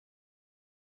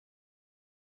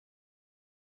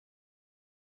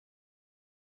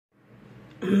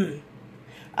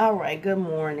All right, good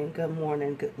morning, good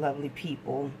lovely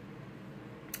people.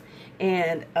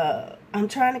 And I'm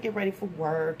trying to get ready for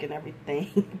work and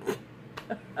everything.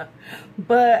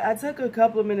 But I took a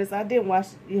couple of minutes. I didn't watch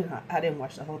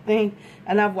the whole thing,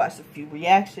 and I've watched a few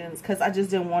reactions because I just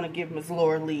didn't want to give Miss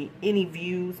Laura Lee any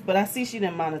views. But I see she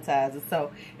didn't monetize it,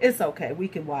 so it's okay. We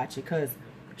can watch it because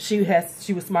she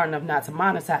was smart enough not to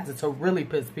monetize it to really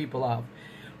piss people off.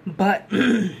 But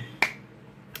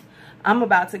I'm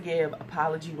about to give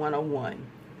Apology 101.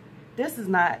 This is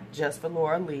not just for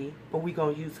Laura Lee, but we're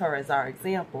going to use her as our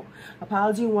example.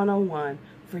 Apology 101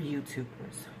 for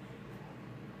YouTubers.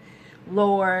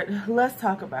 Lord, let's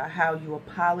talk about how you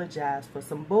apologize for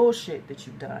some bullshit that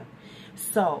you've done.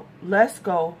 So, let's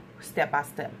go step by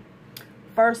step.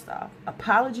 First off,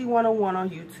 Apology 101 on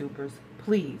YouTubers,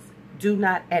 please do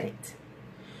not edit.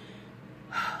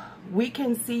 We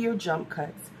can see your jump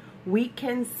cuts. We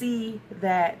can see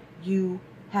that you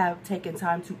have taken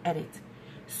time to edit.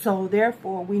 So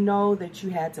therefore, we know that you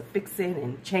had to fix it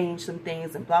and change some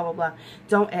things and blah, blah, blah.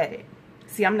 Don't edit.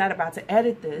 See, I'm not about to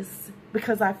edit this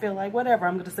because I feel like whatever,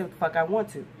 I'm going to say what the fuck I want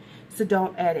to. So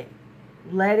don't edit.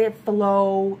 Let it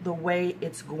flow the way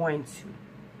it's going to.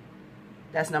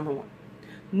 That's number one.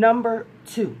 Number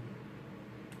two,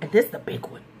 and this is the big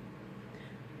one.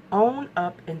 Own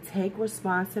up and take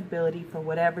responsibility for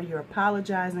whatever you're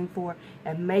apologizing for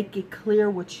and make it clear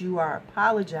what you are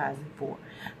apologizing for.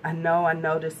 I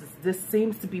know this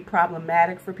seems to be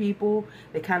problematic for people.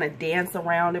 They kind of dance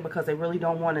around it because they really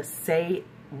don't want to say,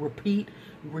 repeat,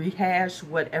 rehash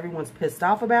what everyone's pissed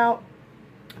off about.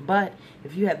 But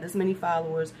if you have this many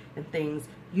followers and things,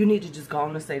 you need to just go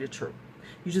on and say the truth.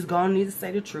 You just go and need to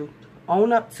say the truth.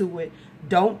 Own up to it.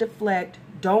 Don't deflect.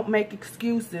 Don't make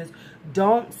excuses.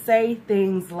 Don't say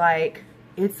things like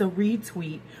it's a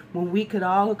retweet when we could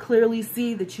all clearly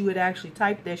see that you had actually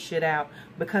typed that shit out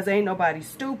because ain't nobody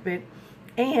stupid.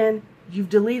 And you've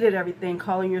deleted everything,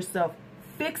 calling yourself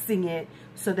fixing it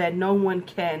so that no one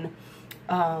can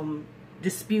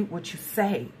dispute what you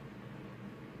say.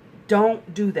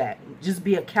 Don't do that. Just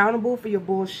be accountable for your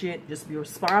bullshit. Just be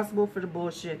responsible for the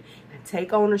bullshit and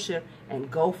take ownership and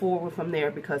go forward from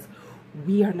there because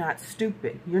we are not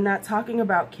stupid. You're not talking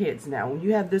about kids now. When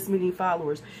you have this many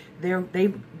followers,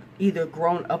 they've either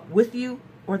grown up with you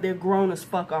or they're grown as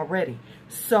fuck already.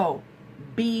 So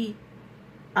be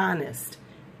honest,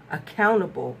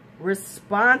 accountable,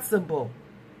 responsible.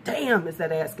 Damn, is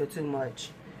that asking too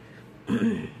much?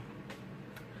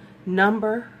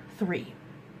 Number 3.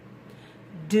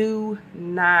 Do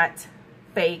not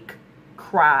fake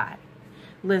cry.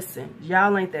 Listen,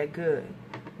 y'all ain't that good.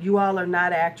 You all are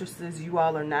not actresses. You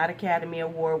all are not Academy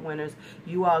Award winners.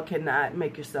 You all cannot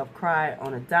make yourself cry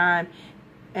on a dime.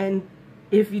 And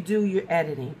if you do, you're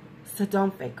editing. So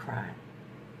don't fake cry.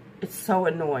 It's so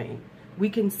annoying. We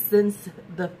can sense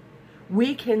the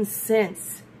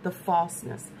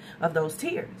falseness of those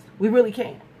tears. We really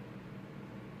can.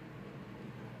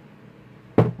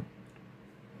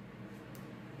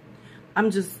 I'm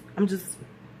just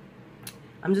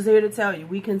here to tell you,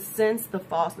 we can sense the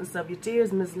falseness of your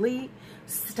tears, Ms. Lee.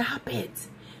 Stop it.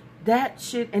 That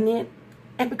shit, and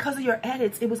because of your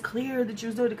edits, it was clear that you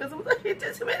was doing it because it was like,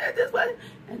 this minute, this one,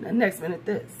 and the next minute,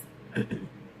 this.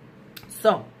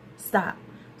 So, stop.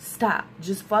 Stop.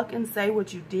 Just fucking say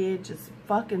what you did. Just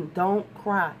fucking don't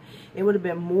cry. It would have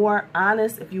been more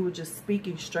honest if you were just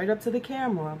speaking straight up to the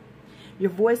camera.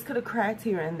 Your voice could have cracked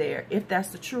here and there, if that's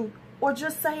the truth. Or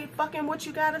just say fucking what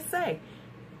you gotta say.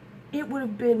 It would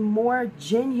have been more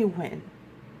genuine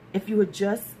if you had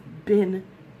just been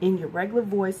in your regular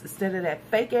voice instead of that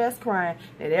fake ass crying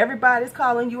that everybody's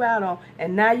calling you out on,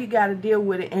 and now you got to deal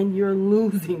with it and you're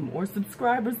losing more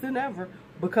subscribers than ever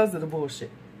because of the bullshit.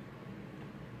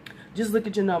 Just look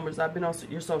at your numbers. I've been on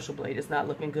your social blade. It's not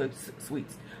looking good,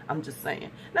 sweets. I'm just saying.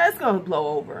 Now it's going to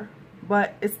blow over,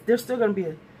 but there's still going to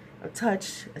be a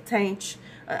touch, a taint,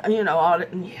 you know, all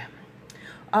that. Yeah.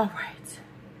 All right.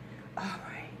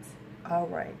 All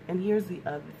right. And here's the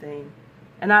other thing.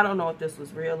 And I don't know if this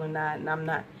was real or not, and I'm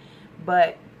not.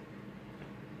 But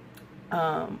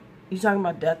you're talking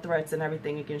about death threats and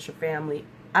everything against your family.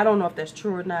 I don't know if that's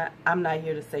true or not. I'm not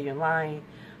here to say you're lying.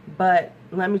 But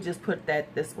let me just put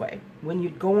that this way. When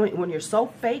you're so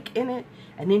fake in it,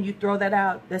 and then you throw that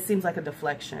out, that seems like a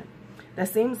deflection. That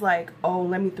seems like, oh,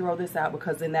 let me throw this out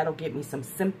because then that'll get me some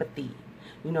sympathy.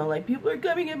 You know, like, people are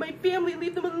coming at my family,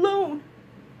 leave them alone.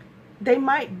 They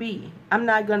might be. I'm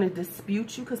not going to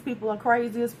dispute you because people are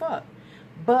crazy as fuck.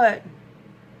 But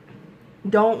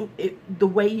the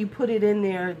way you put it in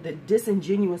there, the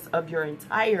disingenuous of your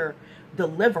entire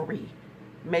delivery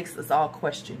makes us all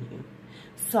question you.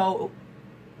 So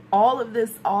all of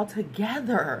this all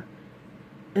together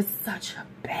is such a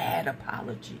bad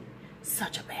apology.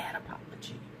 Such a bad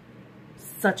apology.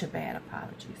 Such a bad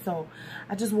apology. So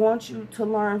I just want you to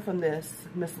learn from this,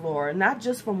 Miss Laura, not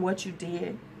just from what you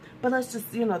did, but let's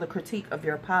just, you know, the critique of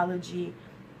your apology.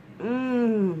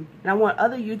 And I want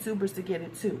other YouTubers to get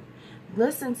it too.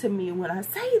 Listen to me when I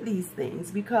say these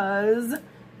things, because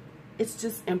it's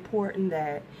just important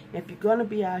that if you're going to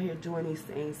be out here doing these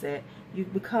things, that you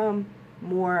become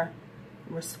more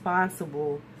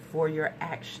responsible for your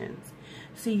actions.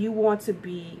 See, you want to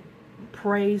be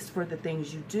praised for the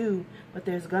things you do, but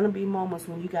there's going to be moments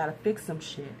when you got to fix some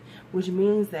shit, which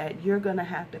means that you're going to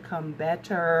have to come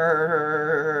better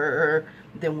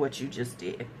than what you just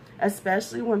did.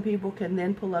 Especially when people can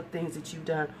then pull up things that you've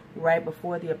done right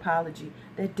before the apology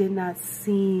that did not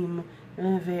seem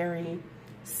very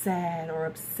sad or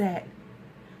upset.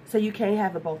 So you can't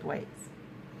have it both ways.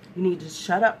 You need to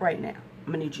shut up right now.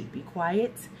 I'm going to need you to be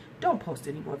quiet. Don't post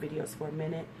any more videos for a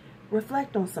minute.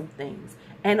 Reflect on some things.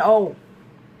 And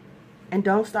and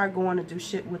don't start going to do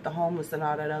shit with the homeless and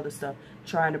all that other stuff,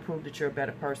 trying to prove that you're a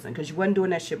better person, because you wasn't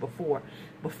doing that shit before.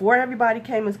 Before everybody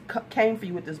came for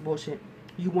you with this bullshit,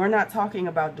 you were not talking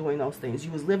about doing those things.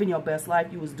 You was living your best life.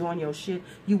 You was doing your shit.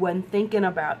 You wasn't thinking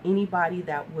about anybody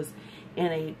that was in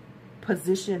a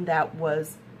position that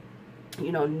was,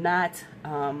 you know, not,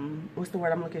 what's the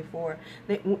word I'm looking for?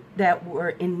 That were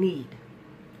in need.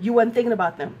 You wasn't thinking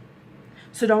about them.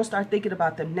 So don't start thinking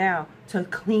about them now to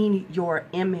clean your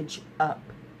image up.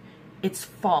 It's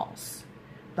false.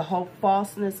 The whole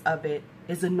falseness of it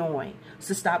is annoying.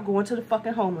 So stop going to the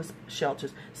fucking homeless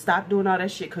shelters. Stop doing all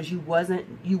that shit, because you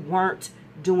weren't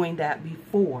doing that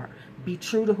before. Be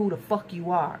true to who the fuck you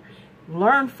are.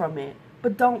 Learn from it,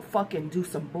 but don't fucking do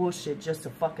some bullshit just to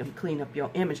fucking clean up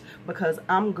your image, because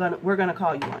we're gonna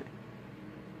call you on it.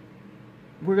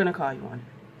 We're gonna call you on it.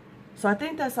 So I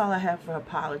think that's all I have for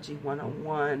Apology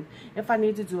 101. If I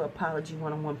need to do Apology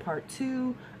 101 Part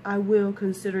 2, I will,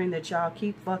 considering that y'all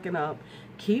keep fucking up,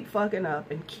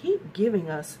 and keep giving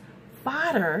us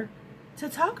fodder to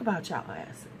talk about y'all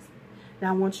asses. Now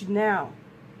I want you now,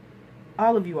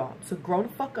 all of you all, to grow the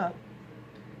fuck up.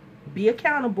 Be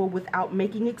accountable without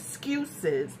making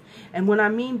excuses. And when I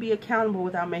mean be accountable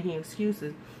without making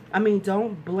excuses, I mean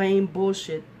don't blame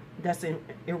bullshit that's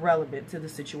irrelevant to the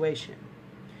situation.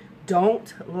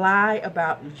 Don't lie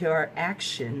about your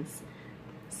actions.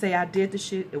 Say, I did the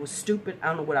shit, it was stupid, I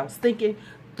don't know what I was thinking.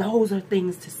 Those are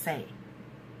things to say.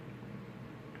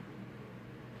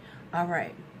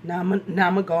 Alright, now I'm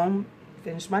gonna go and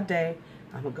finish my day.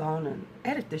 I'm gonna go on and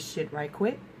edit this shit right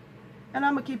quick. And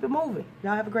I'm gonna keep it moving.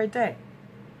 Y'all have a great day.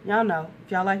 Y'all know,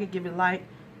 if y'all like it, give it a like.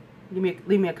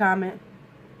 Leave me a comment.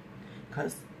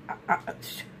 Because